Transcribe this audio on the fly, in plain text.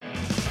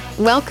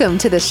Welcome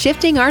to the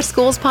Shifting Our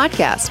Schools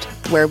podcast,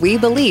 where we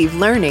believe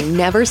learning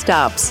never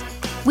stops.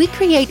 We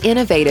create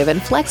innovative and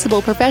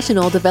flexible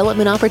professional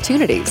development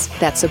opportunities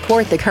that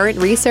support the current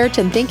research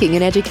and thinking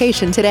in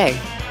education today.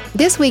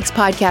 This week's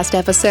podcast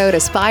episode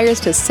aspires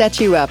to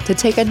set you up to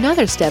take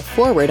another step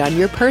forward on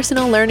your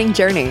personal learning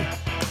journey.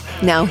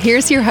 Now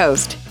here's your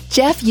host,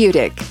 Jeff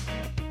Udick.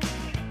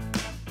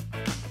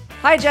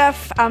 Hi,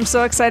 Jeff. I'm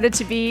so excited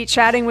to be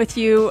chatting with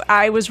you.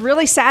 I was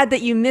really sad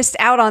that you missed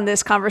out on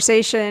this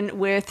conversation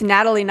with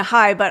Natalie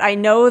Nahai, but I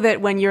know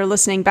that when you're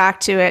listening back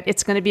to it,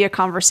 it's going to be a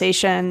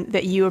conversation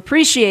that you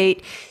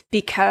appreciate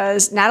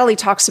because Natalie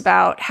talks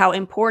about how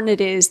important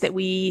it is that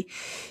we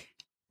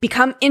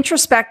become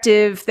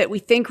introspective, that we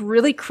think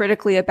really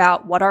critically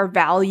about what our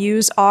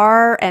values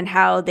are and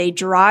how they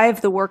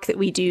drive the work that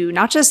we do,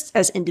 not just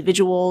as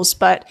individuals,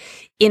 but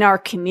in our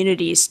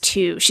communities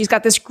too. She's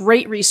got this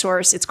great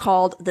resource. It's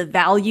called The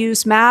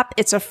Values Map.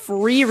 It's a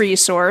free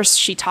resource.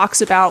 She talks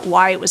about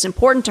why it was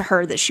important to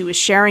her that she was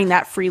sharing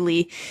that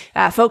freely.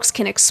 Folks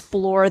can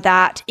explore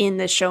that in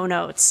the show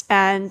notes.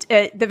 And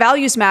the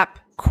Values Map,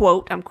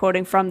 quote, I'm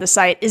quoting from the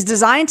site, is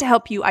designed to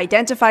help you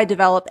identify,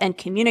 develop, and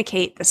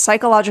communicate the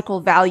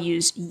psychological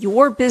values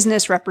your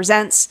business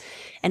represents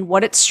and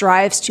what it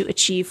strives to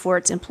achieve for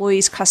its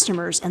employees,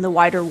 customers, and the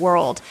wider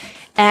world.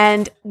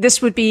 And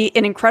this would be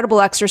an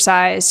incredible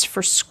exercise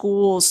for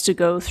schools to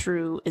go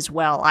through as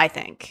well, I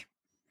think.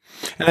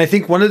 And I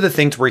think one of the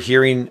things we're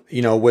hearing,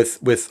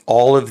 with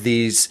all of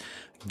these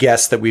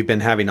guests that we've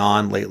been having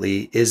on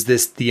lately is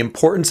the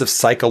importance of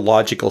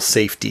psychological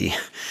safety.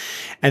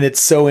 And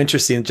it's so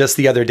interesting. Just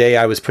the other day,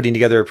 I was putting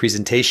together a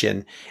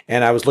presentation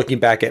and I was looking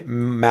back at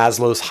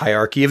Maslow's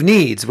hierarchy of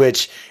needs,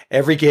 which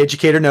every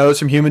educator knows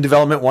from Human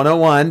Development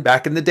 101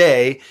 back in the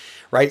day,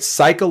 right?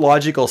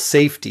 Psychological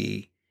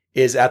safety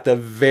is at the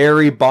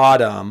very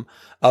bottom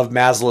of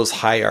Maslow's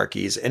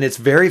hierarchies. And it's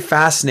very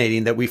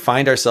fascinating that we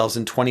find ourselves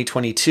in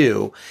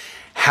 2022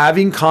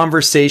 having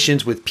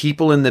conversations with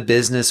people in the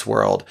business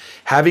world,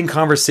 having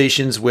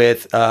conversations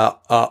with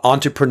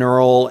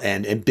entrepreneurial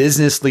and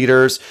business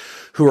leaders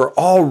who are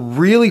all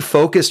really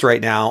focused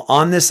right now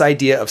on this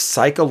idea of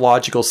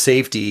psychological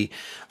safety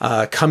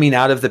coming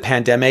out of the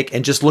pandemic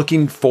and just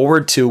looking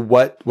forward to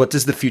what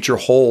does the future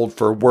hold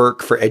for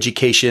work, for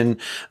education,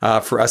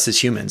 for us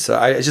as humans. So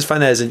I just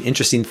find that as an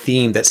interesting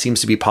theme that seems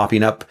to be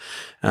popping up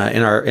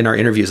in our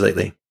interviews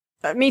lately.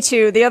 Me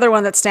too. The other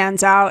one that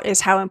stands out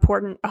is how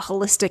important a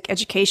holistic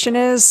education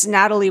is.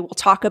 Natalie will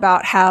talk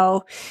about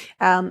how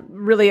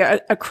really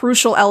a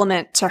crucial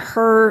element to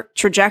her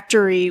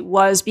trajectory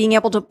was being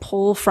able to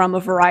pull from a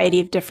variety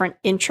of different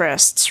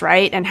interests,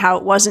 right? And how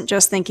it wasn't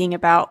just thinking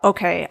about,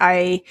 okay,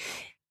 I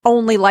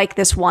only like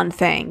this one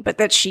thing, but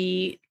that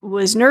she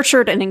was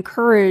nurtured and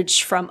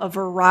encouraged from a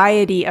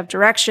variety of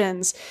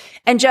directions.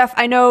 And Jeff,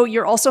 I know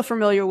you're also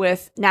familiar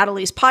with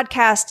Natalie's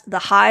podcast, The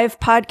Hive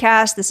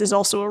Podcast. This is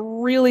also a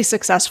really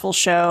successful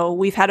show.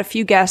 We've had a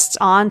few guests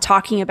on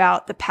talking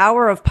about the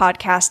power of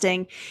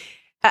podcasting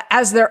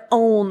as their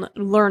own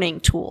learning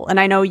tool. And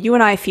I know you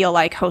and I feel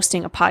like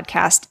hosting a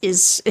podcast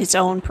is its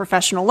own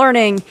professional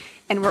learning,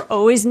 and we're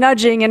always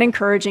nudging and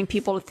encouraging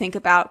people to think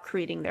about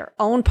creating their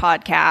own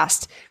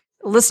podcast.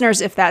 Listeners,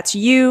 if that's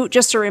you,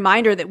 just a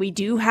reminder that we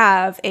do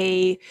have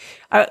a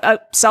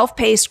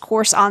self-paced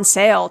course on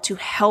sale to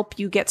help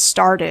you get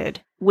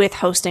started with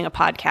hosting a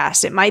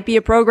podcast. It might be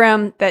a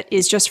program that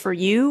is just for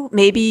you.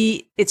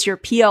 Maybe it's your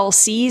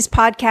PLC's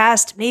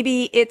podcast.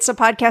 Maybe it's a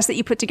podcast that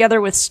you put together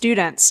with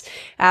students.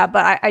 But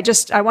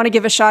I want to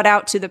give a shout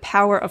out to the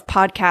power of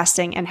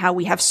podcasting and how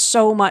we have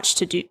so much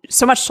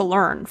to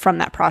learn from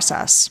that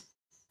process.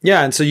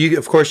 Yeah. And so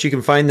you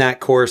can find that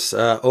course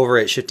over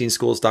at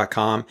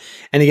shiftingschools.com.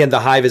 And again,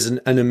 The Hive is an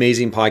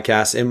amazing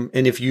podcast.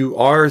 And if you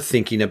are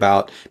thinking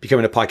about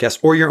becoming a podcast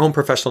or your own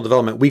professional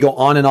development, we go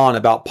on and on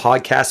about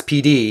podcast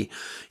PD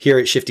here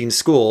at Shifting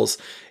Schools,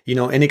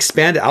 and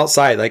expand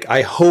outside. Like,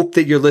 I hope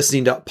that you're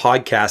listening to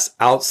podcasts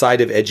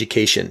outside of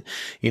education.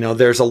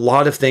 There's a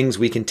lot of things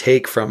we can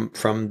take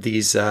from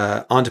these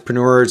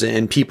entrepreneurs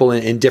and people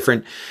in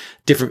different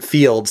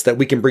fields that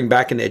we can bring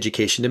back into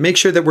education to make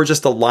sure that we're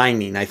just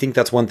aligning. I think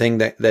that's one thing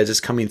that is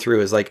coming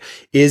through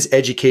is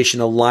education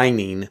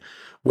aligning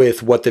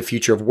with what the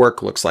future of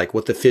work looks like,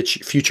 what the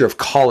future of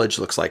college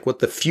looks like, what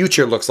the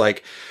future looks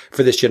like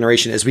for this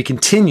generation as we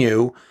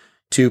continue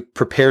to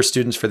prepare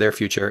students for their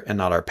future and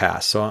not our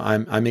past. So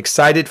I'm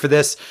excited for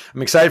this.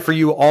 I'm excited for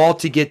you all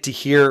to get to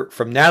hear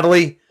from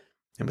Natalie.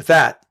 And with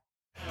that,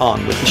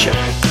 on with the show.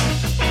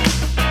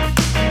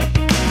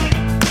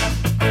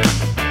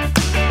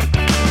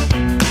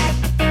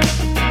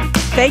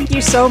 Thank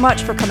you so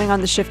much for coming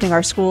on the Shifting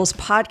Our Schools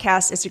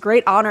podcast. It's a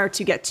great honor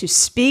to get to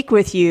speak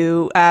with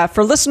you.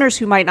 For listeners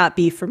who might not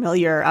be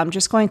familiar, I'm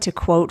just going to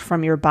quote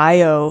from your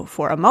bio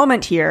for a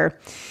moment here.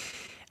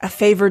 A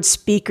favored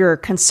speaker,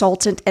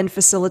 consultant, and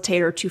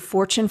facilitator to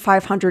Fortune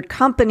 500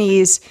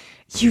 companies,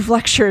 you've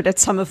lectured at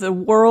some of the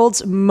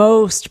world's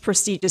most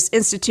prestigious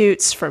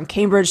institutes, from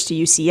Cambridge to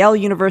UCL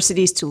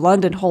universities to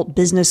London Holt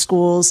Business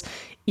Schools.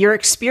 Your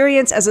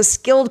experience as a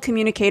skilled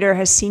communicator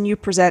has seen you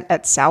present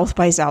at South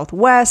by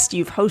Southwest.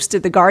 You've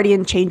hosted the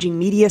Guardian Changing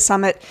Media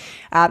Summit,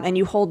 and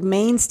you hold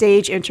main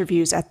stage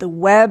interviews at the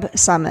Web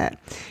Summit.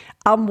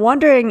 I'm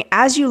wondering,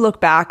 as you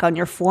look back on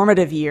your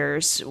formative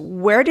years,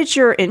 where did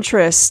your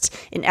interest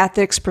in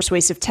ethics,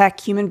 persuasive tech,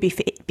 human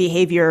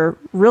behavior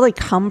really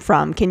come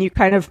from? Can you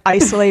kind of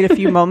isolate a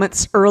few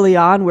moments early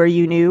on where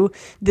you knew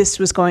this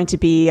was going to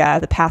be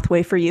the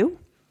pathway for you?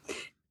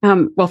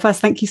 Well, first,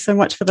 thank you so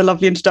much for the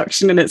lovely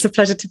introduction, and it's a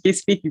pleasure to be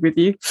speaking with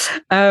you.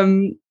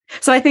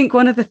 So I think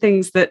one of the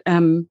things that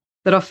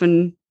that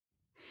often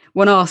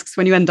one asks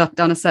when you end up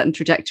down a certain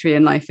trajectory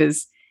in life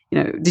is,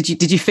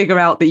 did you figure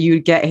out that you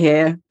would get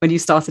here when you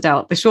started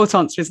out? The short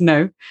answer is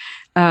no.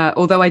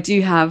 Although I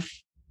do have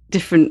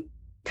different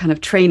kind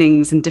of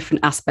trainings and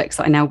different aspects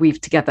that I now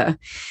weave together.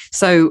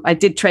 So I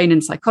did train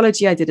in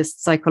psychology. I did a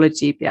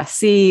psychology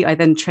BSc. I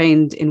then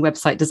trained in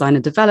website design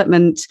and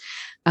development.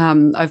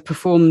 I've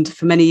performed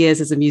for many years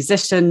as a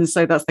musician,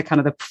 so that's the kind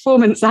of the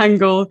performance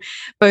angle.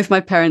 Both my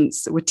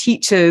parents were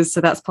teachers,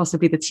 so that's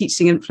possibly the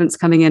teaching influence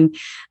coming in.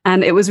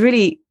 And it was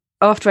really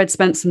after I'd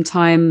spent some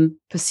time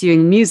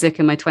pursuing music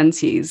in my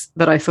 20s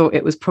that I thought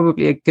it was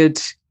probably a good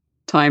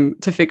time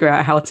to figure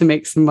out how to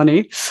make some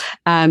money.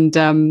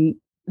 And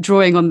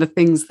drawing on the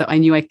things that I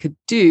knew I could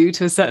do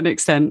to a certain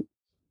extent,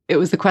 it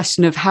was the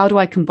question of how do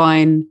I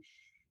combine,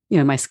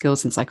 my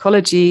skills in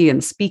psychology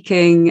and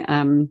speaking,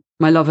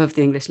 my love of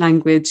the English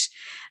language,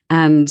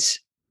 and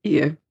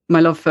my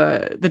love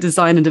for the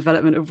design and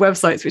development of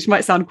websites, which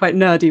might sound quite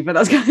nerdy, but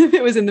that's kind of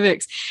it was in the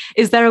mix.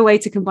 Is there a way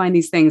to combine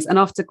these things? And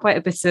after quite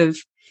a bit of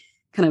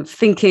kind of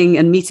thinking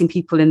and meeting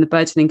people in the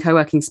burgeoning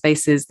co-working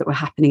spaces that were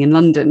happening in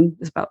London, it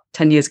was about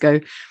 10 years ago,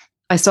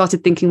 I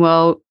started thinking,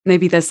 well,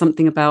 maybe there's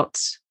something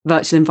about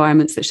virtual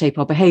environments that shape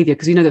our behavior,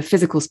 because we know that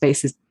physical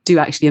spaces do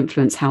actually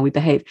influence how we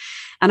behave.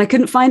 And I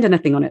couldn't find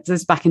anything on it. So this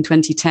was back in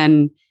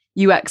 2010.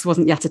 UX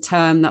wasn't yet a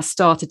term that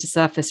started to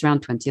surface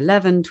around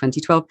 2011,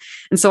 2012.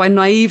 And so I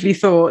naively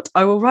thought,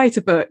 I will write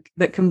a book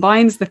that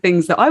combines the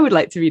things that I would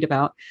like to read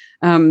about,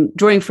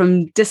 drawing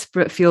from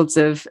disparate fields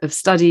of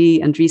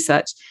study and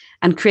research,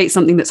 and create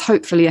something that's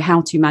hopefully a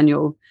how-to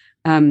manual,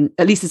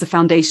 at least as a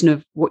foundation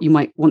of what you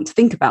might want to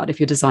think about if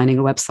you're designing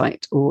a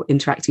website or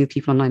interacting with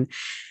people online.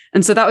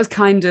 And so that was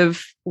kind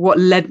of what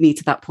led me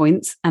to that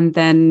point. And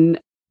then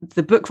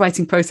the book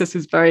writing process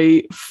was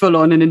very full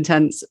on and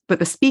intense, but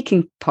the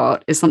speaking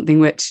part is something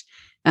which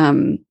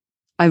I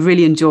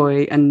really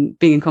enjoy, and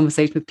being in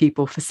conversation with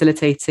people,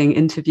 facilitating,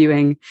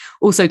 interviewing,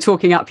 also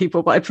talking at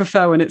people, but I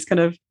prefer when it's kind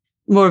of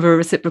more of a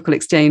reciprocal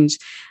exchange.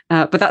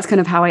 But that's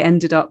kind of how I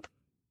ended up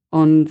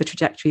on the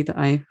trajectory that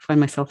I find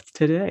myself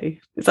today.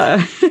 Is that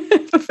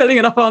a fulfilling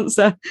enough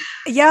answer?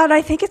 Yeah, and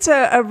I think it's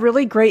a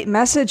really great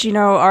message.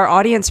 Our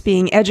audience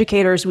being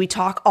educators, we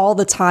talk all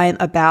the time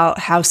about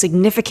how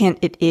significant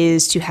it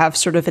is to have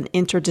sort of an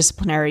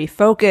interdisciplinary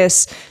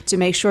focus to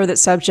make sure that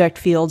subject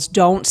fields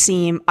don't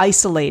seem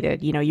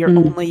isolated. You're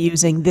only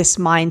using this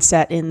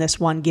mindset in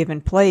this one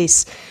given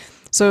place.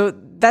 So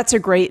that's a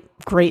great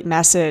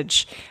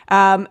message.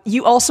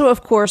 You also,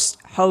 of course,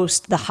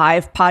 host the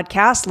Hive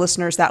podcast.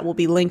 Listeners, that will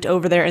be linked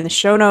over there in the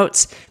show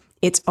notes.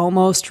 It's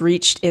almost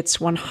reached its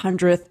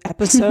 100th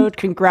episode.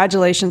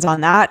 Congratulations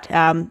on that.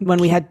 When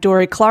we had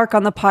Dory Clark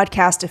on the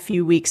podcast a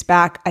few weeks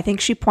back, I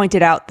think she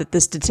pointed out that the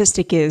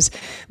statistic is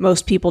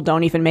most people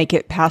don't even make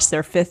it past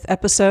their 5th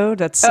episode.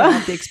 That's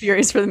the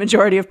experience for the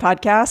majority of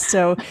podcasts.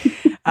 So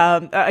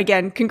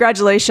again,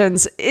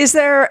 congratulations. Is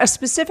there a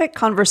specific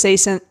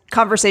conversation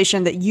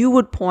that you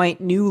would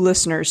point new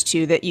listeners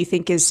to that you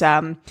think is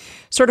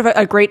sort of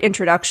a great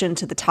introduction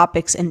to the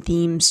topics and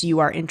themes you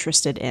are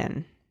interested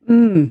in?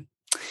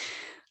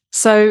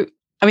 So,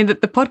 I mean, the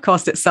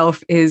podcast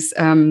itself is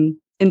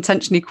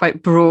intentionally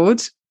quite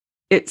broad.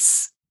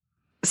 It's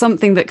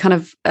something that kind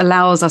of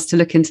allows us to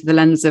look into the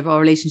lens of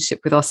our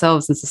relationship with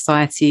ourselves and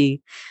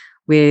society,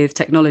 with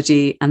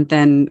technology, and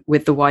then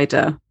with the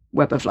wider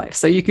web of life.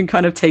 So you can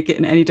kind of take it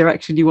in any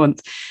direction you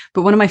want.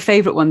 But one of my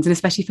favorite ones, and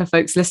especially for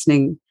folks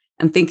listening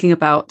and thinking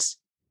about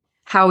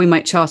how we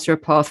might charter a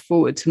path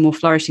forward to a more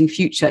flourishing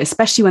future,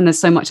 especially when there's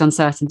so much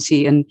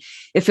uncertainty. And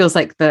it feels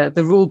like the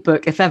rule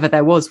book, if ever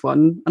there was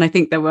one, and I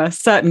think there were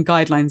certain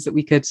guidelines that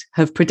we could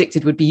have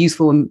predicted would be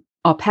useful when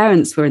our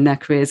parents were in their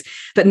careers,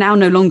 that now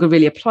no longer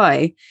really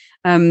apply.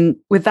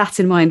 With that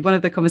in mind, one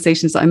of the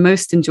conversations that I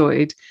most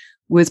enjoyed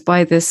was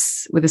with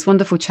this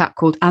wonderful chap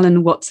called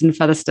Alan Watson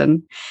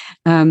Featherstone,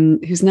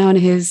 who's now in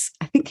his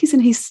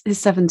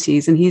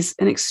 70s, and he's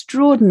an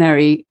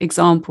extraordinary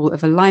example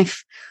of a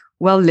life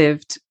well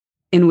lived,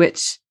 in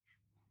which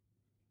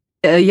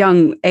at a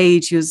young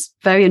age, he was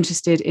very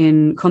interested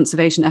in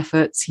conservation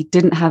efforts. He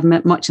didn't have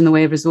much in the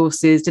way of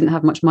resources, didn't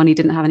have much money,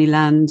 didn't have any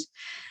land.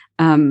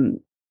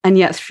 And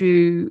yet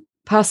through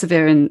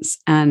perseverance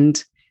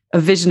and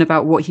a vision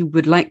about what he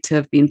would like to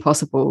have been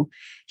possible,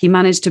 he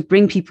managed to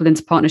bring people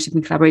into partnership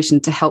and collaboration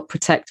to help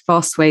protect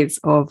vast swathes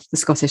of the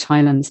Scottish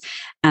Highlands,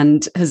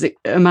 and has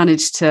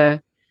managed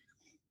to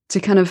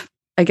kind of,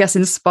 I guess,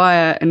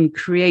 inspire and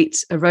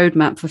create a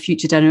roadmap for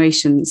future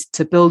generations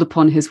to build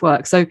upon his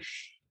work. So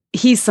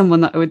he's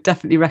someone that I would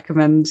definitely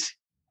recommend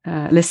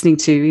listening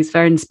to. He's a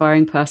very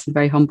inspiring person,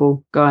 very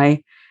humble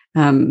guy,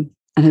 and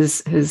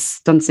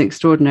has done some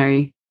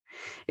extraordinary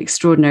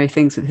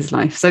things with his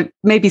life. So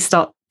maybe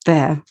start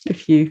there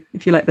if you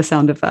like the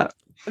sound of that.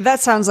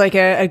 That sounds like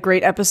a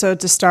great episode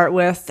to start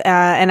with.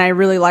 And I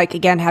really like,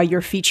 again, how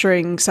you're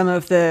featuring some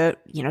of the,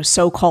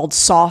 so-called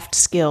soft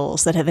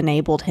skills that have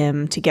enabled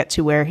him to get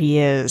to where he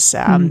is.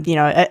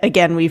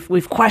 Again,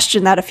 we've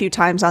questioned that a few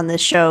times on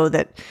this show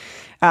that,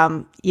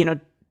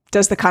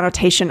 does the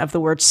connotation of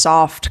the word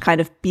soft kind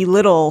of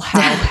belittle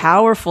how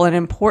powerful and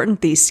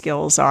important these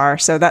skills are?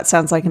 So that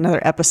sounds like another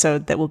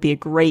episode that will be a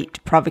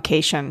great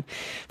provocation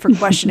for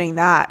questioning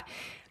that.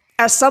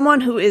 As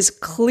someone who is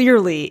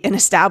clearly an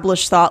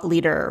established thought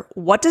leader,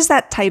 what does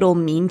that title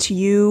mean to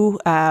you?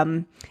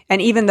 And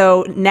even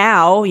though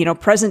now,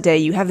 present day,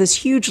 you have this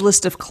huge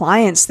list of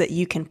clients that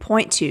you can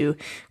point to,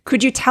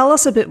 could you tell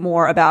us a bit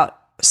more about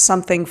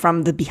something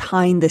from the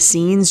behind the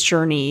scenes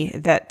journey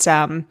that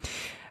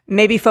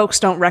maybe folks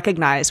don't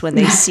recognize when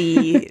they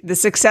see the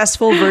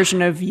successful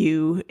version of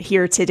you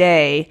here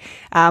today?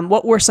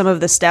 What were some of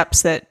the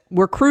steps that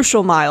were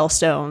crucial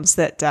milestones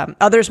that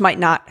others might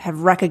not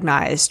have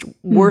recognized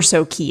were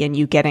so key in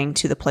you getting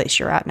to the place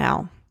you're at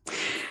now?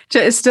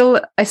 I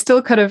still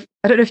kind of,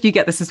 I don't know if you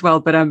get this as well,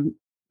 but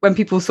when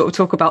people sort of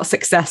talk about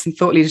success and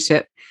thought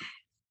leadership,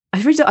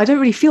 I don't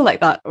really feel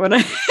like that when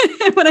I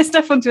when I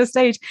step onto a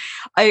stage.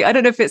 I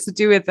don't know if it's to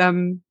do with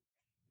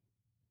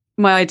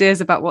my ideas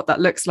about what that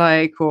looks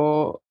like,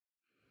 or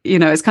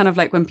it's kind of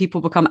like when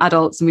people become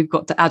adults and we've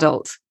got to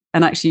adult,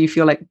 and actually you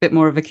feel like a bit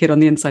more of a kid on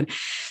the inside.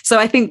 So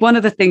I think one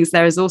of the things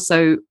there is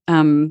also,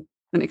 and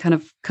it kind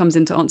of comes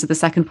into answer the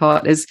second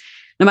part, is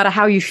no matter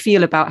how you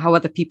feel about how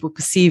other people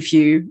perceive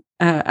you,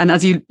 and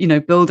as you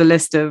build a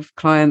list of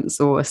clients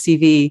or a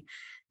CV,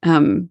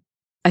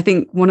 I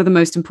think one of the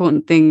most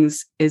important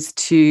things is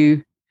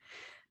to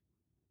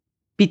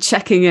be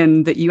checking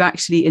in that you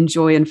actually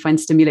enjoy and find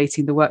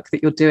stimulating the work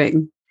that you're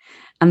doing.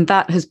 And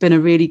that has been a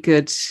really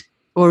good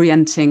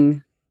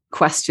orienting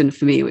question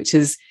for me, which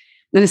is,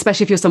 and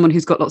especially if you're someone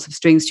who's got lots of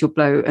strings to your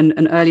bow,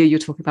 and earlier you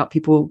were talking about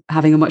people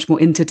having a much more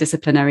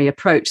interdisciplinary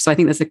approach. So I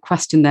think there's a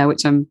question there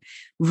which I'm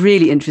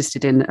really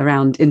interested in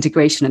around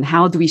integration, and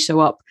how do we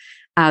show up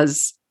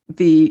as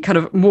the kind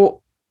of more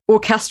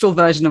orchestral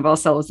version of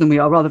ourselves than we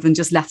are, rather than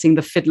just letting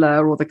the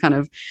fiddler or the kind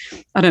of,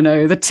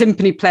 the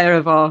timpani player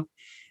of our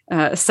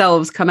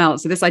selves come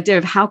out. So this idea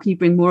of how can you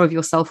bring more of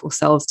yourself or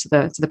selves to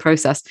the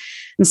process.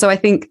 And so I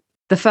think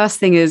the first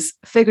thing is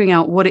figuring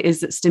out what it is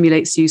that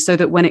stimulates you, so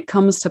that when it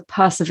comes to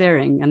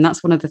persevering, and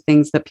that's one of the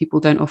things that people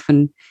don't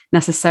often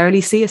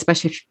necessarily see,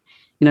 especially if,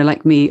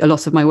 like me, a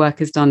lot of my work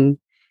is done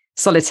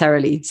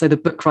solitarily. So the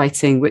book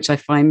writing, which I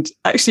find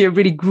actually a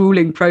really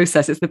grueling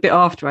process, it's the bit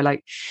after I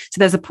like. So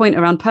there's a point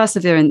around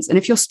perseverance. And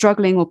if you're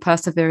struggling or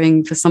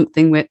persevering for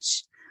something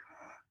which,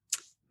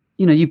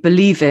 you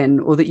believe in,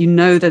 or that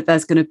that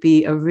there's going to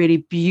be a really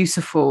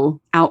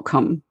beautiful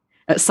outcome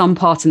at some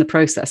part in the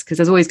process, because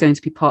there's always going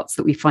to be parts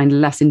that we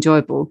find less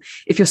enjoyable.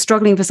 If you're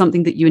struggling for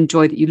something that you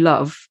enjoy, that you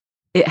love,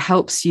 it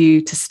helps you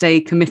to stay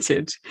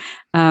committed.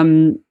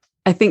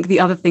 I think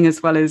the other thing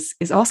as well is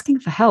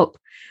asking for help.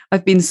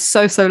 I've been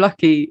so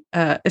lucky,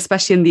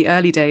 especially in the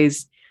early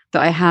days,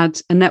 that I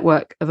had a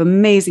network of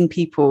amazing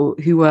people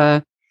who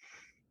were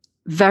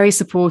very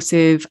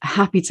supportive,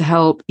 happy to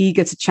help,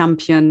 eager to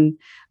champion,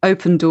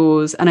 open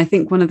doors. And I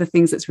think one of the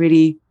things that's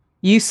really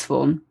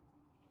useful,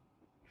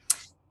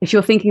 if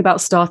you're thinking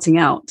about starting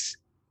out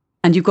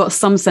and you've got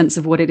some sense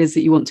of what it is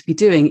that you want to be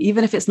doing,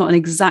 even if it's not an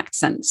exact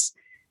sense.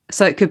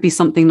 So it could be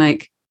something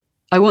like,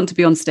 I want to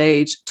be on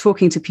stage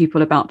talking to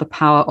people about the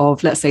power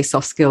of, let's say,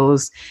 soft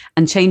skills,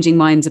 and changing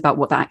minds about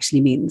what that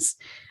actually means.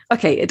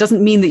 Okay, it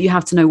doesn't mean that you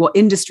have to know what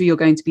industry you're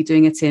going to be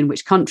doing it in,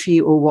 which country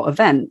or what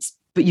event,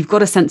 but you've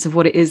got a sense of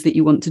what it is that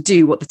you want to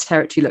do, what the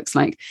territory looks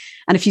like.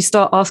 And if you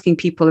start asking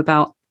people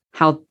about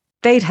how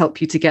they'd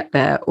help you to get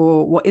there,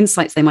 or what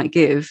insights they might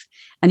give,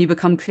 and you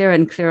become clearer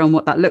and clearer on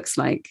what that looks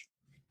like,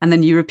 and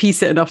then you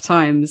repeat it enough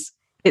times,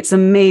 it's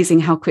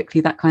amazing how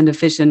quickly that kind of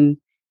vision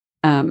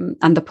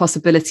and the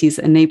possibilities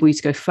that enable you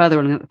to go further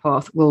along that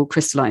path will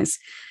crystallize.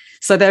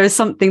 So there is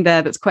something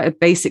there that's quite a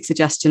basic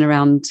suggestion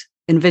around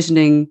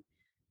envisioning,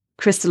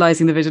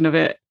 crystallizing the vision of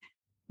it,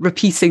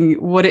 repeating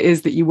what it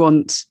is that you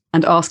want,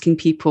 and asking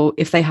people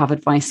if they have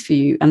advice for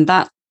you. And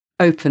that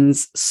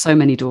opens so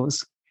many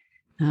doors.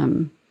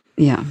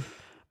 Yeah.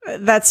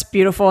 That's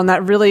beautiful. And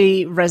that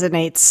really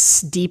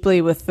resonates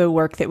deeply with the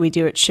work that we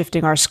do at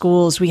Shifting Our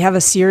Schools. We have a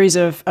series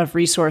of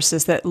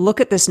resources that look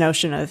at this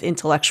notion of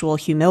intellectual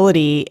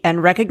humility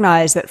and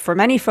recognize that for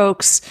many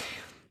folks,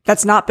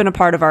 that's not been a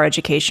part of our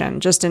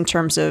education, just in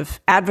terms of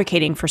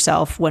advocating for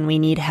self when we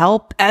need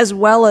help, as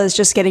well as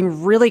just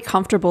getting really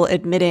comfortable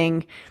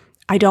admitting,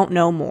 I don't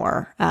know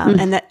more.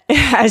 And that,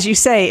 as you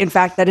say, in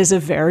fact, that is a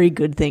very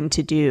good thing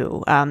to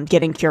do.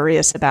 Getting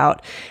curious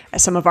about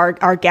some of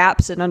our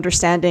gaps in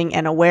understanding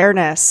and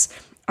awareness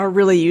are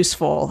really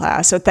useful.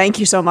 So thank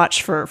you so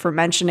much for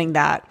mentioning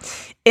that.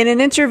 In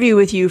an interview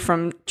with you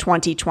from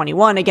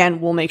 2021,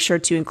 again, we'll make sure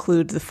to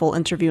include the full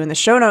interview in the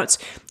show notes.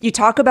 You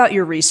talk about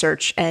your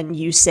research and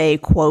you say,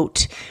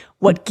 quote,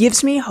 "What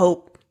gives me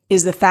hope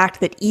is the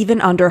fact that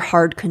even under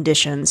hard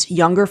conditions,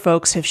 younger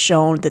folks have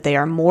shown that they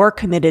are more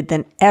committed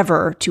than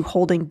ever to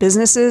holding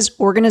businesses,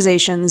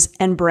 organizations,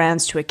 and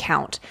brands to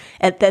account,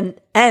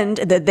 and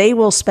that they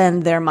will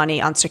spend their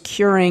money on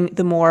securing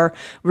the more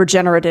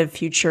regenerative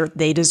future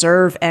they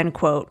deserve," end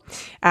quote.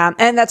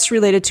 And that's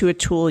related to a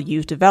tool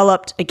you've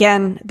developed.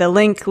 Again, the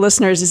link,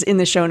 listeners, is in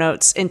the show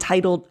notes,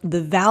 entitled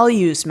The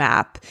Values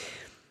Map.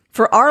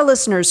 For our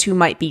listeners who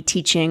might be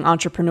teaching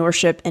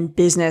entrepreneurship and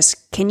business,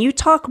 can you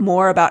talk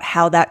more about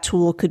how that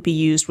tool could be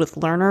used with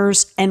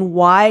learners and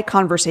why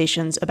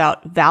conversations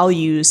about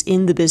values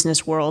in the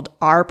business world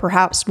are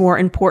perhaps more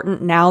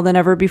important now than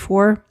ever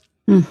before?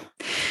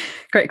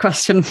 Great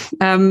question.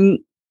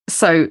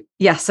 So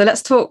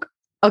let's talk.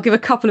 I'll give a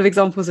couple of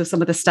examples of some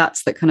of the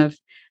stats that kind of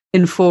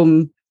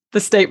inform the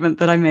statement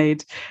that I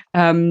made.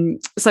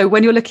 So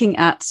when you're looking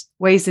at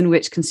ways in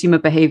which consumer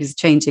behaviors are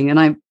changing, and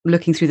I'm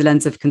looking through the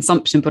lens of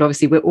consumption, but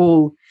obviously we're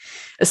all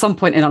at some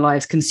point in our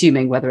lives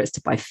consuming, whether it's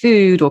to buy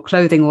food or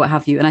clothing or what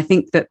have you. And I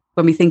think that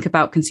when we think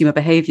about consumer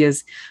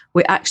behaviors,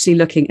 we're actually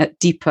looking at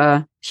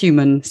deeper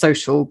human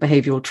social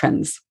behavioral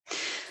trends.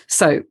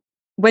 So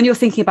when you're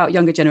thinking about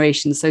younger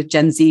generations, so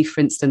Gen Z,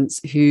 for instance,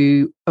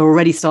 who are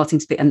already starting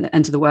to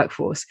enter the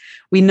workforce,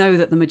 we know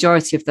that the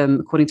majority of them,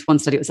 according to one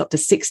study, it was up to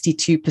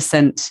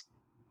 62%,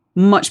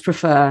 much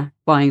prefer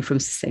buying from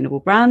sustainable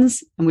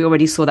brands. And we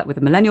already saw that with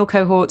the millennial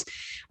cohort.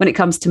 When it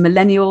comes to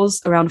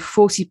millennials, around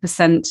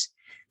 40%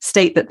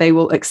 state that they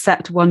will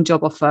accept one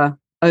job offer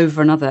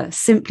over another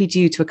simply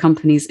due to a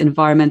company's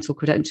environmental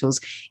credentials,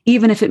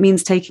 even if it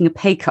means taking a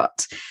pay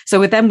cut. So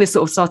with them, we're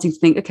sort of starting to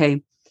think,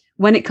 okay,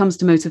 when it comes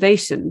to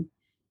motivation,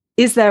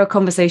 is there a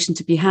conversation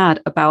to be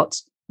had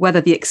about whether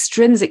the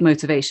extrinsic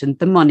motivation,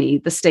 the money,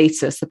 the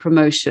status, the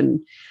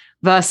promotion,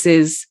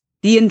 versus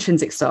the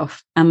intrinsic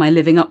stuff? Am I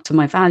living up to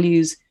my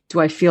values? Do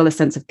I feel a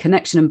sense of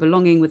connection and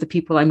belonging with the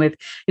people I'm with?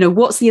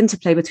 What's the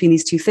interplay between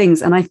these two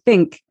things? And I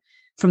think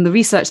from the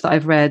research that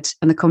I've read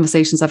and the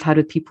conversations I've had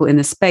with people in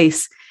this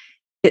space,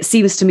 it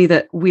seems to me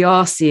that we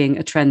are seeing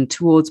a trend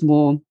towards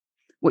more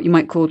what you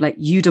might call like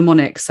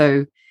eudaimonic,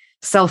 so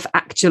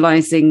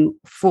self-actualizing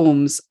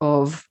forms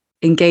of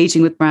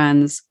engaging with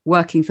brands,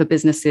 working for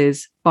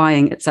businesses,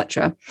 buying,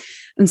 etc.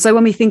 And so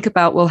when we think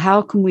about, well,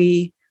 how can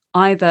we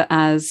either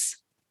as,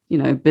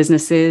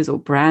 businesses or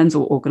brands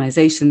or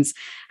organizations,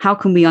 how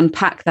can we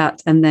unpack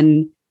that and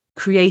then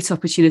create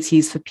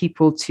opportunities for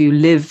people to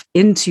live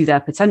into their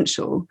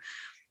potential?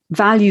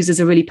 Values is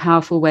a really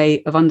powerful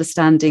way of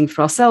understanding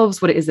for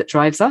ourselves what it is that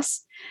drives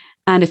us.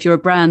 And if you're a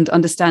brand,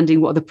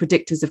 understanding what are the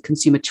predictors of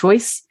consumer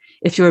choice.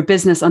 If you're a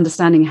business,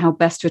 understanding how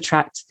best to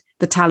attract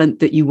the talent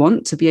that you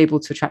want to be able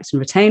to attract and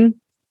retain.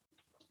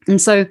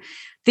 And so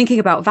thinking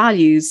about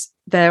values,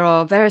 there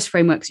are various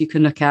frameworks you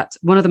can look at.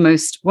 One of the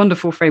most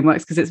wonderful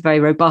frameworks, because it's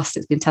very robust,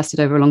 it's been tested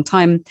over a long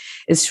time,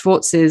 is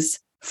Schwartz's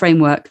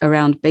framework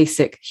around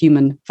basic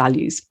human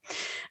values.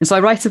 And so I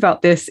write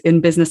about this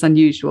in Business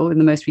Unusual in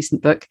the most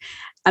recent book.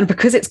 And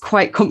because it's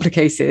quite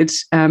complicated,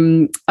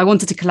 I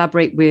wanted to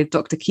collaborate with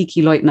Dr.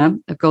 Kiki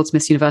Leutner of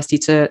Goldsmiths University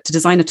to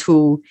design a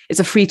tool. It's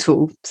a free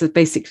tool. So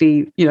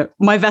basically,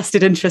 my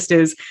vested interest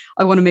is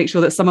I want to make sure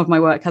that some of my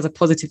work has a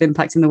positive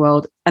impact in the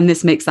world. And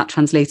this makes that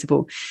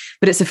translatable.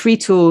 But it's a free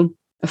tool,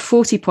 a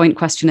 40-point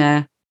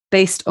questionnaire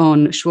based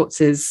on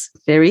Schwartz's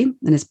theory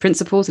and his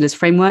principles and his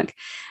framework.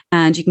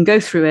 And you can go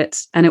through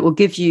it and it will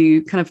give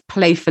you kind of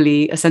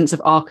playfully a sense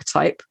of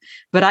archetype,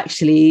 but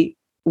actually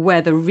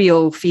where the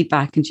real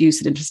feedback and juice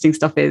and interesting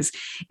stuff is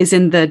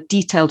in the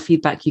detailed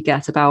feedback you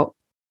get about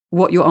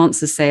what your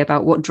answers say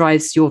about what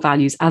drives your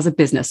values as a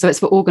business. So it's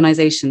for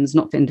organizations,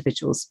 not for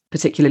individuals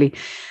particularly.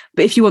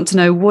 But if you want to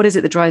know what is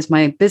it that drives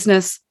my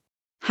business,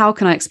 how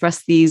can I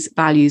express these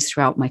values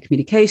throughout my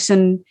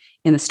communication,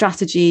 in the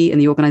strategy, in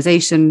the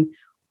organization,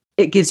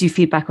 it gives you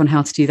feedback on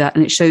how to do that.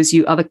 And it shows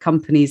you other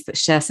companies that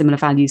share similar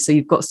values. So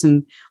you've got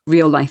some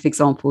real life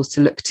examples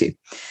to look to.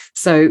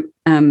 So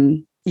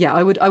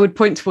I would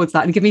point towards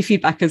that and give me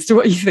feedback as to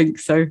what you think.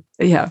 So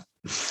yeah.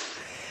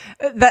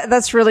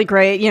 That's really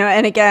great.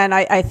 And again,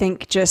 I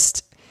think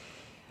just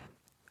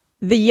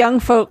the young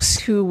folks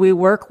who we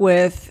work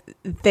with,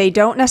 they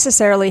don't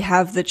necessarily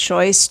have the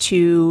choice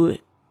to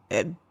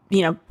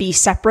be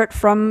separate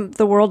from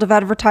the world of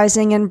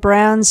advertising and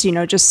brands,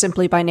 just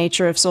simply by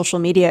nature of social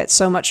media. It's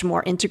so much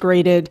more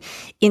integrated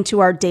into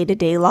our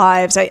day-to-day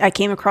lives. I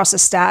came across a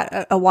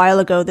stat a while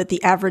ago that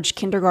the average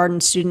kindergarten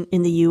student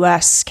in the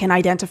US can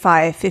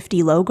identify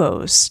 50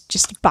 logos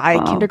just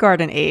by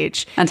kindergarten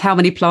age. And how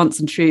many plants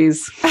and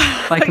trees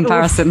by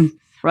comparison?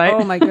 Right?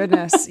 Oh my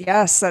goodness.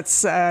 Yes,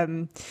 that's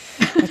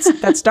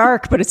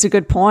dark, but it's a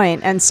good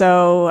point. And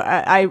so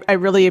I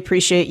really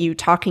appreciate you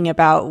talking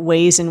about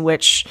ways in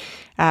which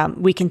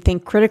we can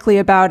think critically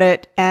about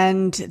it,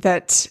 and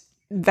that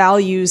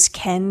values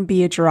can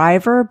be a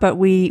driver, but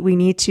we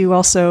need to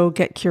also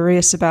get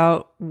curious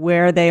about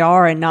where they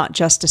are and not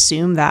just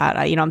assume that.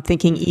 I'm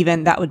thinking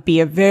even that would be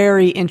a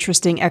very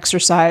interesting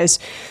exercise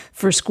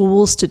for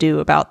schools to do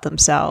about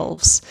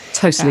themselves.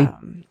 Totally.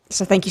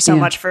 So thank you so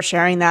much for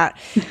sharing that.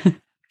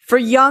 For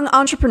young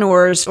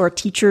entrepreneurs or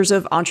teachers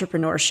of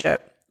entrepreneurship,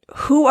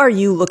 who are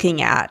you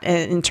looking at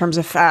in terms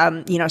of,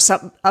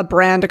 a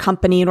brand, a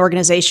company, an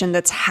organization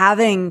that's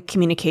having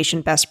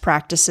communication best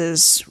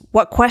practices?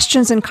 What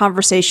questions and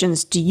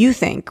conversations do you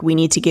think we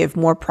need to give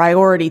more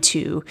priority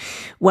to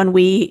when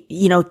we,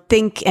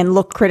 think and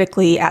look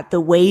critically at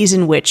the ways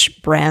in which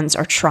brands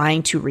are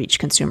trying to reach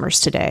consumers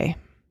today?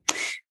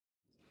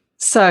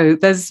 So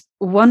there's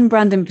one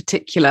brand in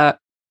particular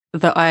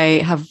that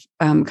I have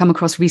come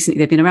across recently.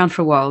 They've been around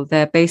for a while.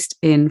 They're based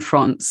in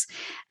France,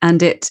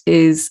 and it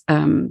is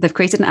they've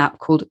created an app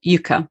called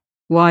Yuka,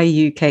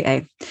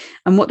 Yuka.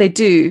 And what they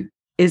do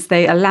is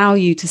they allow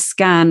you to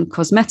scan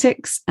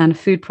cosmetics and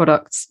food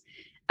products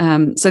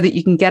so that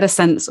you can get a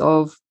sense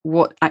of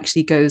what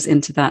actually goes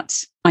into that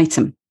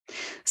item.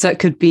 So it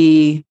could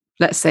be,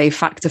 let's say,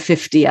 factor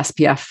 50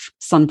 SPF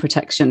sun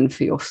protection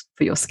for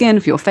your skin,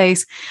 for your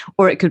face,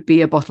 or it could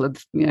be a bottle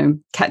of,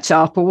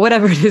 ketchup or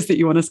whatever it is that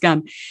you want to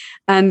scan.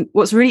 And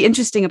what's really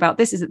interesting about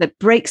this is that it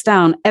breaks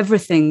down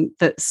everything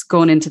that's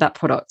gone into that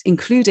product,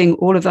 including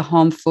all of the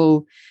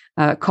harmful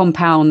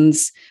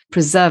compounds,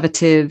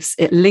 preservatives.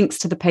 It links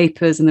to the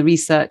papers and the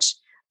research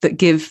that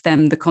give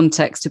them the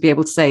context to be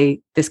able to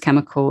say this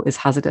chemical is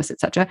hazardous,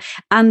 etc.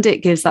 And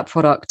it gives that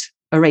product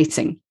a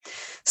rating.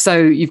 So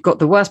you've got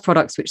the worst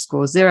products, which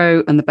score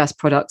 0, and the best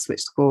products,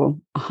 which score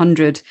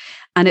 100.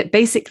 And it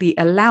basically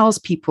allows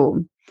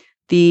people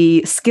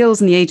the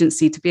skills and the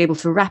agency to be able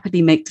to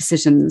rapidly make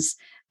decisions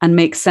and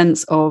make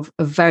sense of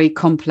a very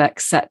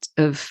complex set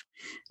of,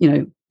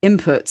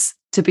 inputs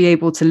to be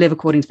able to live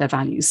according to their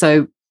values.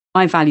 So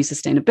I value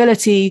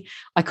sustainability.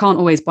 I can't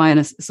always buy in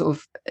a sort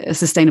of a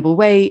sustainable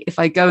way. If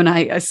I go and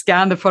I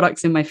scan the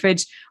products in my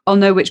fridge, I'll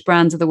know which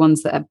brands are the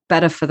ones that are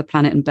better for the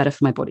planet and better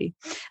for my body.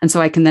 And so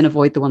I can then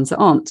avoid the ones that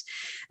aren't.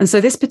 And so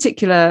this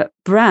particular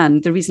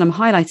brand, the reason I'm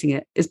highlighting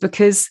it is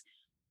because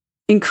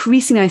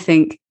increasingly, I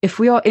think, if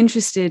we are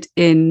interested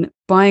in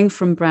buying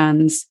from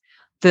brands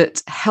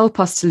that help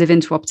us to live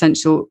into our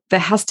potential, there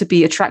has to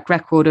be a track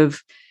record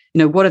of,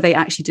 what are they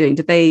actually doing?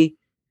 Do they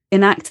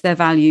enact their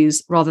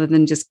values rather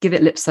than just give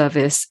it lip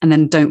service and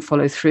then don't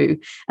follow through?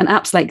 And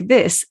apps like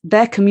this,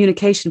 their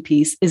communication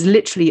piece is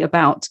literally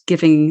about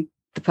giving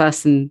the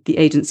person the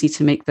agency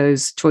to make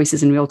those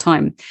choices in real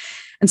time.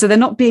 And so they're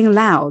not being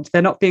loud,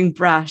 they're not being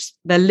brash,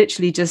 they're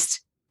literally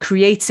just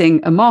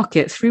creating a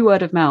market through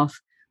word of mouth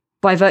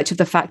by virtue of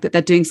the fact that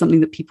they're doing something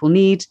that people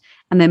need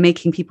and they're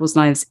making people's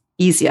lives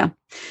easier.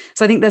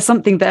 So I think there's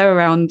something there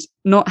around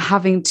not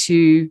having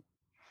to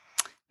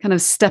kind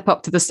of step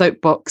up to the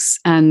soapbox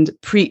and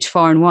preach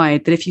far and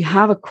wide, that if you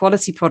have a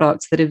quality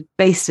product that is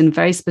based in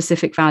very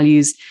specific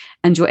values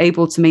and you're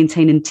able to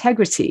maintain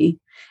integrity,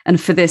 and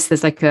for this,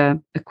 there's like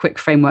a quick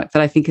framework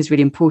that I think is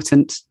really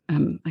important.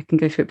 I can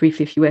go through it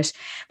briefly if you wish.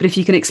 But if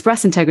you can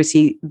express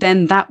integrity,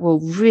 then that will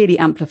really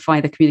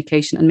amplify the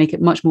communication and make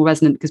it much more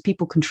resonant because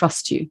people can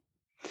trust you.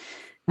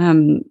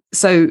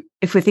 So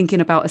if we're thinking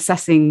about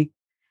assessing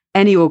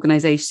any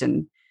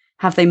organization,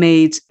 have they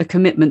made a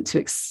commitment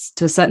to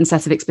a certain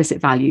set of explicit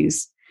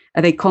values?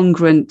 Are they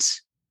congruent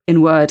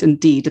in word and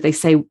deed? Do they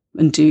say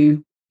and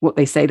do what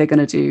they say they're going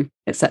to do,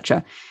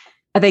 etc.?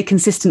 Are they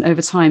consistent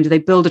over time? Do they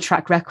build a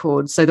track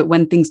record so that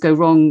when things go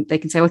wrong, they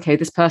can say, okay,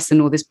 this person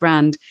or this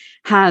brand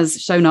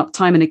has shown up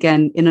time and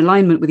again in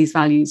alignment with these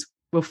values.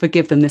 We'll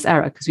forgive them this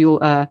error because we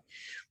all err.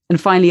 And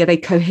finally, are they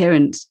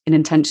coherent in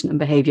intention and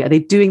behavior? Are they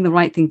doing the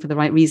right thing for the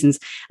right reasons?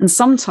 And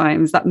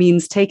sometimes that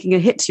means taking a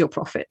hit to your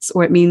profits,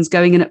 or it means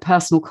going in at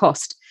personal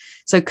cost.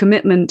 So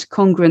commitment,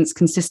 congruence,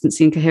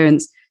 consistency, and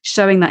coherence,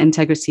 showing that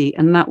integrity,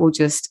 and that will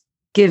just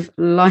give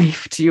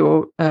life to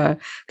your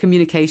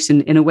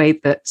communication in a way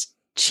that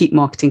cheap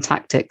marketing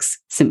tactics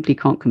simply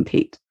can't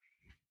compete.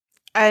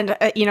 And,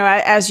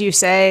 as you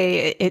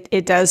say,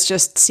 it does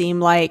just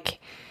seem like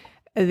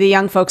the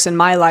young folks in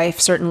my life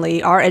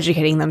certainly are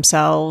educating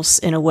themselves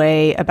in a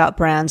way about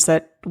brands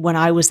that when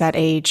I was that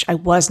age, I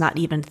was not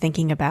even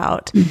thinking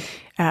about.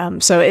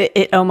 So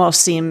it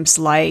almost seems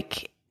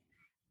like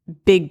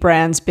big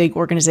brands, big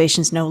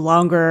organizations no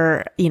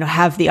longer,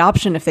 have the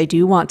option if they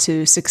do want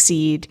to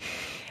succeed.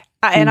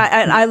 And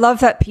I love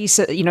that piece.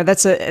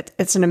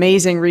 It's an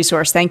amazing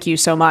resource. Thank you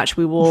so much.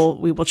 We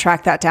will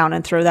track that down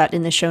and throw that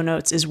in the show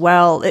notes as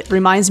well. It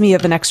reminds me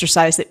of an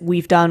exercise that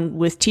we've done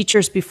with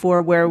teachers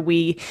before, where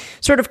we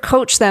sort of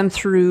coach them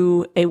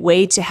through a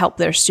way to help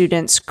their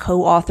students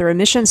co-author a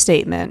mission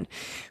statement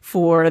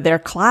for their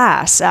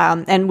class.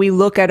 And we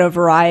look at a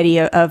variety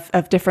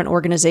of different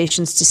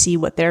organizations to see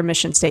what their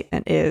mission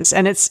statement is.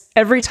 And it's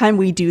every time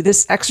we do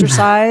this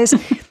exercise,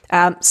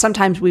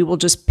 sometimes we will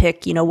just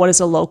pick, what is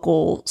a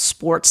local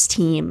sports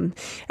team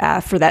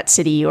for that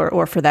city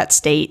or for that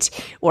state.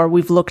 Or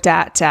we've looked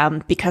at,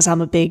 because I'm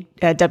a big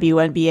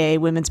WNBA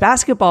women's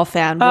basketball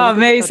fan. Oh,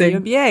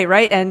 amazing. WNBA,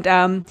 right?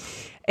 And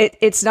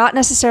it's not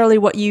necessarily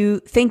what you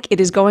think it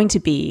is going to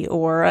be.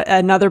 Or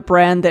another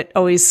brand that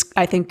always,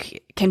 I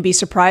think, can be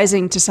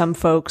surprising to some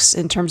folks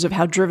in terms of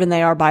how driven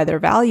they are by their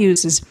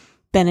values is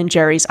Ben &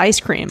 Jerry's ice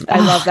cream. I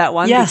love that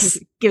one because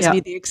it gives me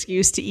the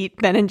excuse to eat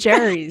Ben &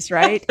 Jerry's,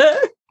 right?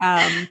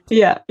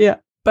 Yeah.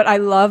 But I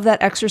love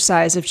that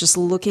exercise of just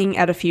looking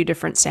at a few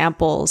different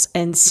samples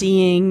and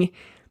seeing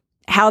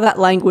how that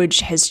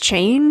language has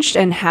changed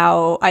and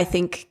how I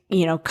think,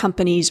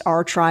 companies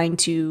are trying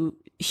to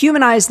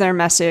humanize their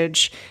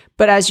message.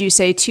 But as you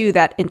say, too,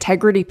 that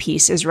integrity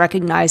piece is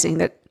recognizing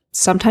that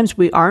sometimes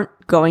we aren't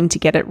going to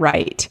get it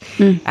right.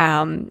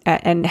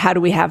 And how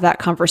do we have that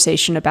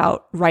conversation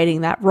about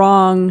righting that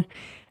wrong?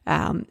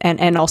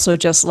 And also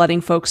just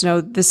letting folks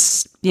know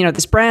this,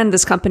 this brand,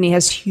 this company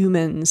has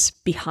humans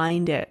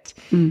behind it.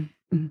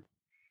 Mm-hmm.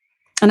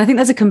 And I think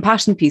there's a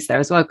compassion piece there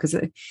as well, because,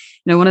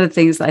 one of the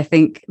things that I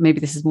think maybe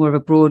this is more of a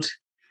broad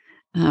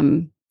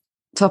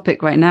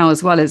topic right now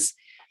as well is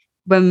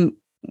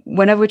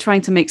whenever we're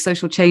trying to make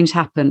social change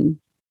happen,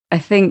 I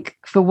think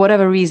for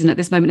whatever reason at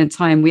this moment in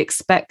time, we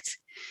expect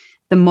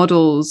the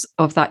models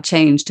of that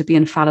change to be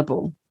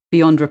infallible,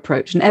 beyond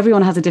reproach. And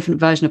everyone has a different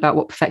version about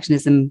what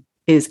perfectionism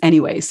is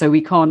anyway. So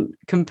we can't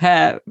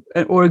compare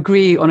or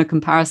agree on a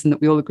comparison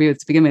that we all agree with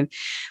to begin with.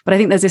 But I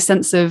think there's this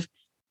sense of,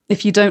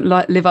 if you don't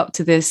live up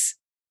to this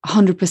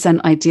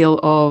 100% ideal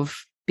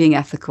of being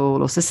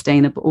ethical or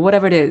sustainable or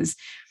whatever it is,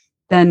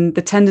 then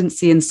the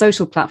tendency in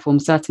social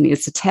platforms certainly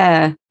is to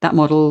tear that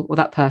model or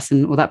that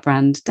person or that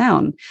brand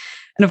down.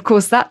 And of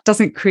course, that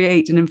doesn't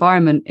create an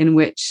environment in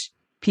which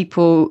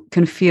people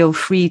can feel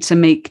free to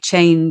make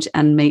change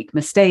and make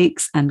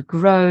mistakes and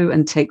grow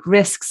and take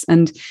risks.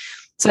 And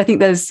so I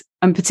think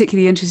I'm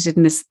particularly interested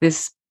in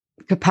this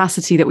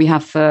capacity that we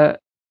have for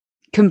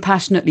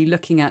compassionately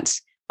looking at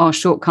our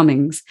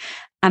shortcomings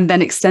and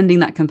then extending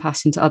that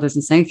compassion to others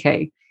and saying,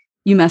 okay,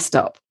 you messed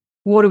up.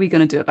 What are we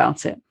going to do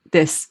about it?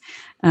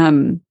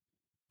 And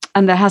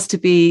there has to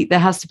be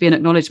an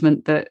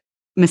acknowledgement that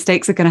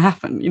mistakes are going to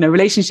happen.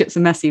 Relationships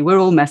are messy. We're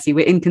all messy.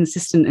 We're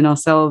inconsistent in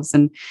ourselves.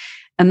 And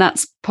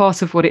that's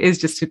part of what it is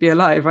just to be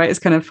alive, right? It's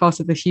kind of part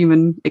of the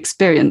human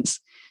experience.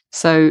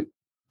 So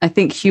I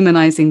think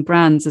humanizing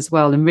brands as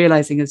well and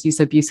realizing, as you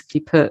so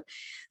beautifully put,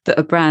 that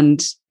a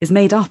brand is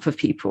made up of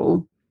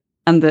people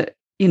and that,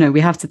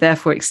 we have to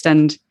therefore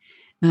extend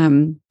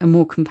a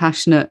more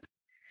compassionate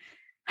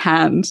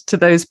hand to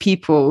those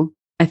people.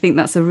 I think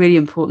that's a really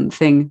important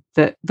thing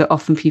that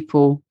often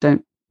people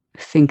don't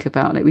think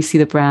about. Like, we see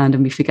the brand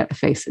and we forget the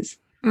faces.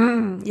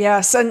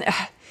 Yes. And,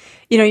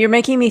 you're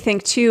making me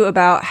think too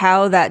about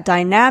how that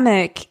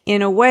dynamic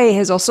in a way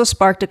has also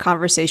sparked a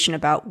conversation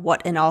about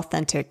what an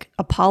authentic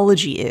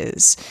apology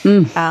is,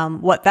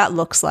 what that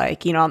looks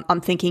like.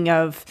 I'm thinking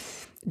of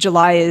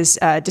July is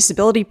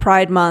Disability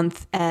Pride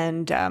Month.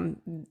 And,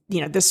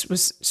 this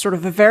was sort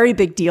of a very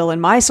big deal in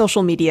my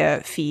social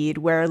media feed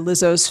where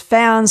Lizzo's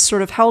fans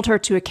sort of held her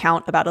to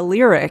account about a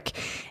lyric.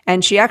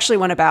 And she actually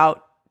went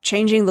about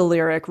changing the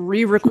lyric,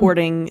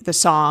 re-recording the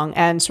song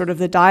and sort of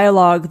the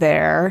dialogue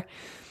there.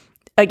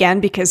 Again,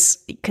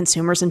 because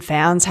consumers and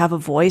fans have a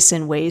voice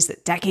in ways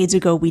that decades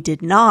ago we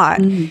did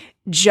not.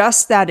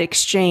 Just that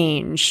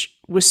exchange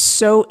was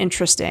so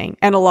interesting.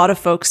 And a lot of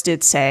folks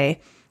did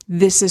say,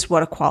 this is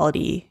what a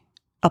quality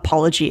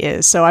apology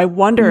is. So I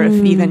wonder if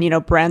even,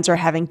 brands are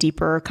having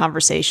deeper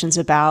conversations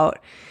about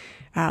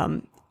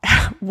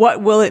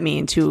what will it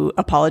mean to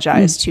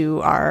apologize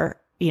to our,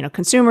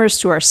 consumers,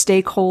 to our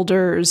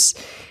stakeholders.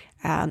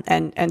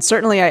 And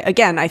certainly,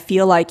 I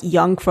feel like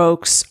young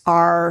folks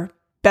are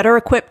better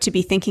equipped to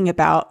be thinking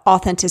about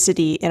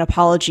authenticity in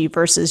apology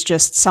versus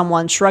just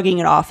someone shrugging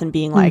it off and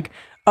being like,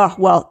 oh,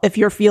 well, if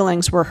your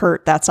feelings were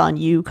hurt, that's on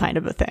you kind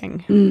of a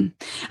thing.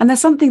 And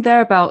there's something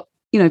there about,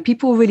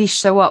 people really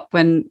show up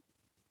when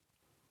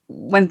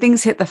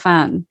things hit the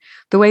fan.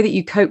 The way that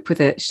you cope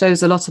with it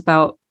shows a lot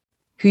about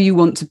who you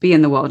want to be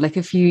in the world. Like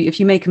if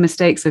you make a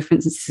mistake, so for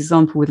instance, this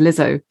example with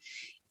Lizzo,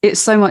 it's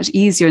so much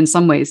easier in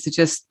some ways to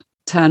just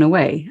turn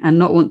away and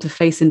not want to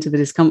face into the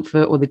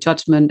discomfort or the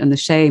judgment and the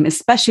shame,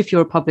 especially if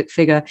you're a public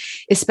figure,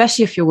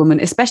 especially if you're a woman,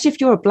 especially if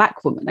you're a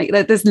Black woman. Like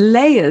there's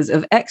layers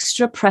of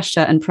extra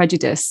pressure and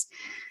prejudice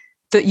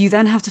that you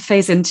then have to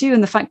face into.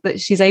 And the fact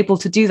that she's able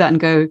to do that and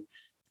go,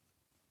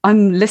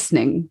 I'm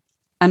listening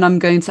and I'm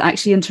going to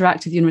actually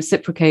interact with you and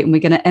reciprocate, and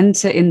we're going to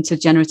enter into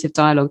generative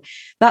dialogue.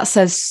 That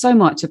says so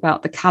much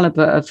about the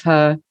caliber of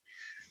her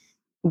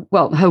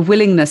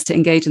willingness to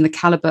engage in the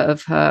caliber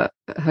of her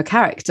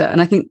character.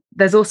 And I think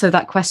there's also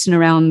that question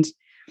around,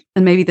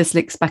 and maybe this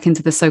links back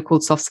into the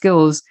so-called soft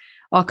skills,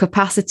 our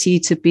capacity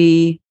to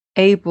be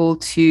able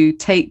to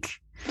take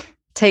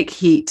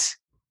heat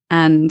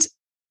and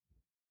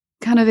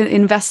kind of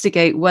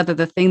investigate whether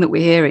the thing that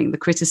we're hearing, the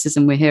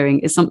criticism we're hearing,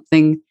 is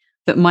something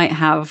that might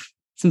have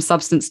some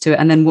substance to it.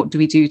 And then what do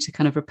we do to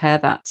kind of repair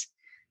that?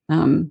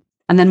 And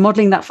then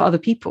modeling that for other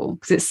people,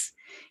 because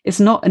it's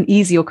not an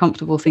easy or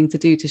comfortable thing to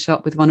do, to show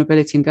up with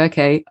vulnerability and go,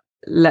 okay,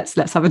 let's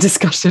have a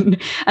discussion.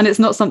 And it's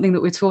not something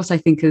that we're taught, I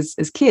think, as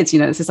kids.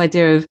 It's this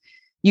idea of,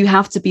 you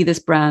have to be this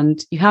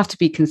brand, you have to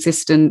be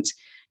consistent,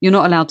 you're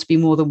not allowed to be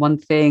more than one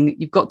thing.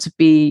 You've got to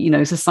be, you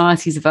know,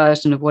 society's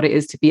version of what it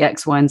is to be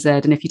X, Y, and Z.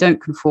 And if you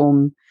don't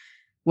conform,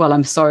 well,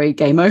 I'm sorry,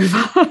 game over.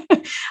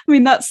 I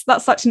mean, that's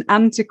such an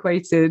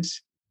antiquated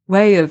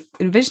way of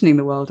envisioning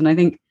the world. And I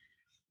think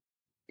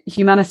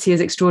humanity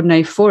is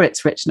extraordinary for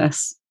its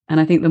richness. And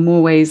I think the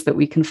more ways that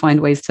we can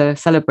find ways to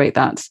celebrate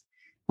that,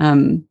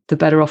 the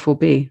better off we'll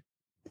be.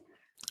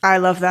 I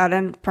love that.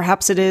 And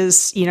perhaps it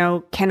is, you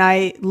know, can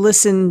I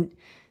listen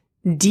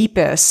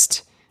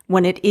deepest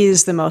when it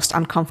is the most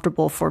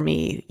uncomfortable for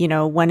me, you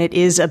know, when it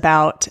is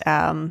about,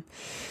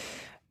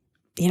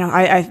 you know,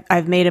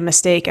 I've made a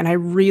mistake and I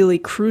really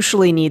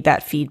crucially need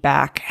that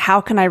feedback. How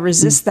can I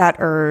resist that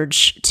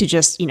urge to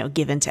just, you know,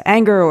 give into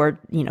anger or,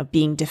 you know,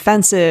 being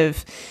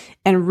defensive,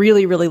 and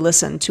really, really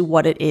listen to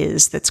what it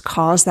is that's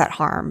caused that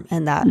harm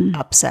and that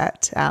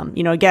upset.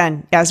 You know,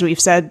 again, as we've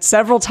said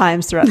several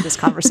times throughout this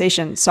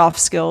conversation, soft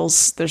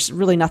skills, there's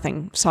really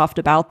nothing soft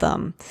about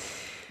them.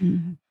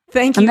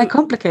 Thank you. And they're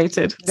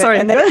complicated. Sorry.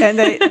 And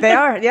they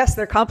are. Yes,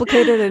 they're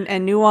complicated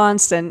and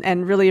nuanced,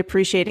 and really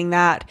appreciating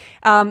that.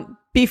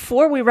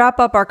 Before we wrap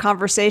up our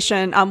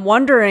conversation, I'm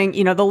wondering,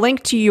 you know, the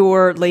link to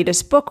your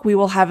latest book we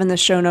will have in the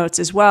show notes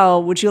as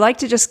well. Would you like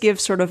to just give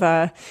sort of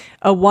a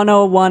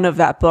 101 of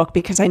that book?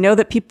 Because I know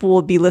that people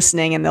will be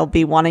listening and they'll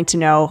be wanting to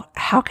know,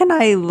 how can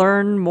I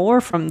learn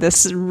more from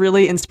this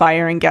really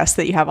inspiring guest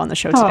that you have on the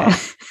show today?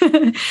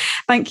 Oh.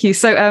 Thank you.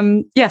 So,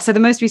 so the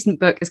most recent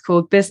book is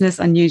called Business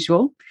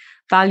Unusual: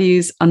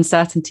 Values,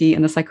 Uncertainty,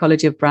 and the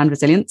Psychology of Brand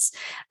Resilience.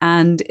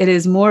 And it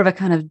is more of a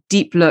kind of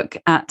deep look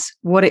at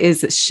what it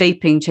is that's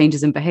shaping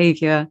changes in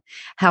behavior,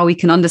 how we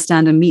can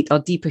understand and meet our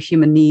deeper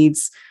human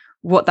needs,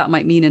 what that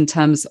might mean in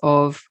terms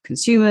of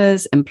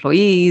consumers,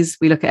 employees.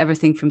 We look at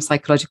everything from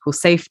psychological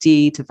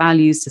safety to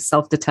values to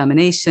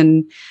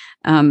self-determination,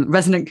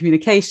 resonant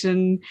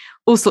communication,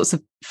 all sorts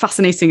of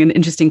fascinating and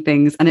interesting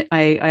things. And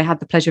I had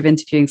the pleasure of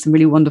interviewing some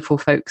really wonderful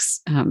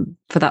folks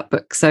for that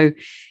book. So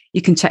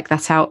you can check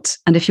that out.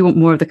 And if you want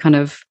more of the kind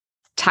of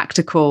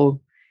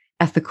tactical,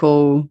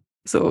 ethical,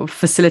 sort of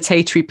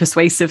facilitatory,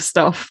 persuasive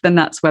stuff, then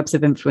that's Webs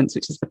of Influence,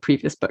 which is the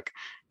previous book.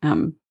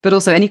 But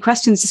also any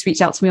questions, just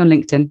reach out to me on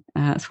LinkedIn.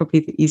 It's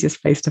probably the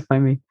easiest place to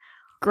find me.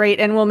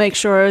 Great. And we'll make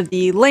sure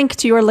the link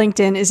to your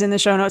LinkedIn is in the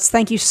show notes.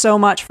 Thank you so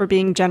much for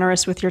being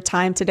generous with your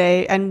time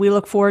today. And we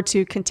look forward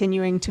to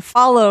continuing to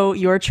follow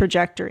your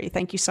trajectory.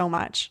 Thank you so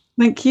much.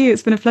 Thank you.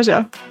 It's been a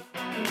pleasure.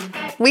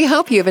 We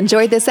hope you've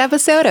enjoyed this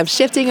episode of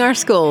Shifting Our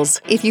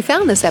Schools. If you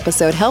found this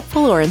episode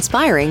helpful or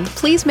inspiring,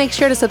 please make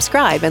sure to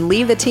subscribe and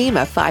leave the team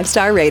a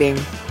 5-star rating.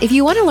 If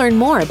you want to learn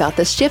more about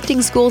the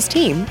Shifting Schools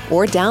team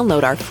or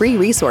download our free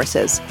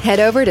resources, head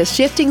over to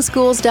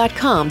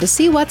shiftingschools.com to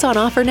see what's on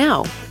offer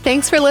now.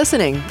 Thanks for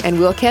listening, and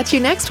we'll catch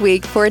you next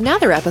week for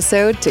another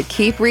episode to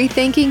keep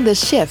rethinking the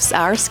shifts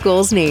our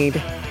schools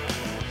need.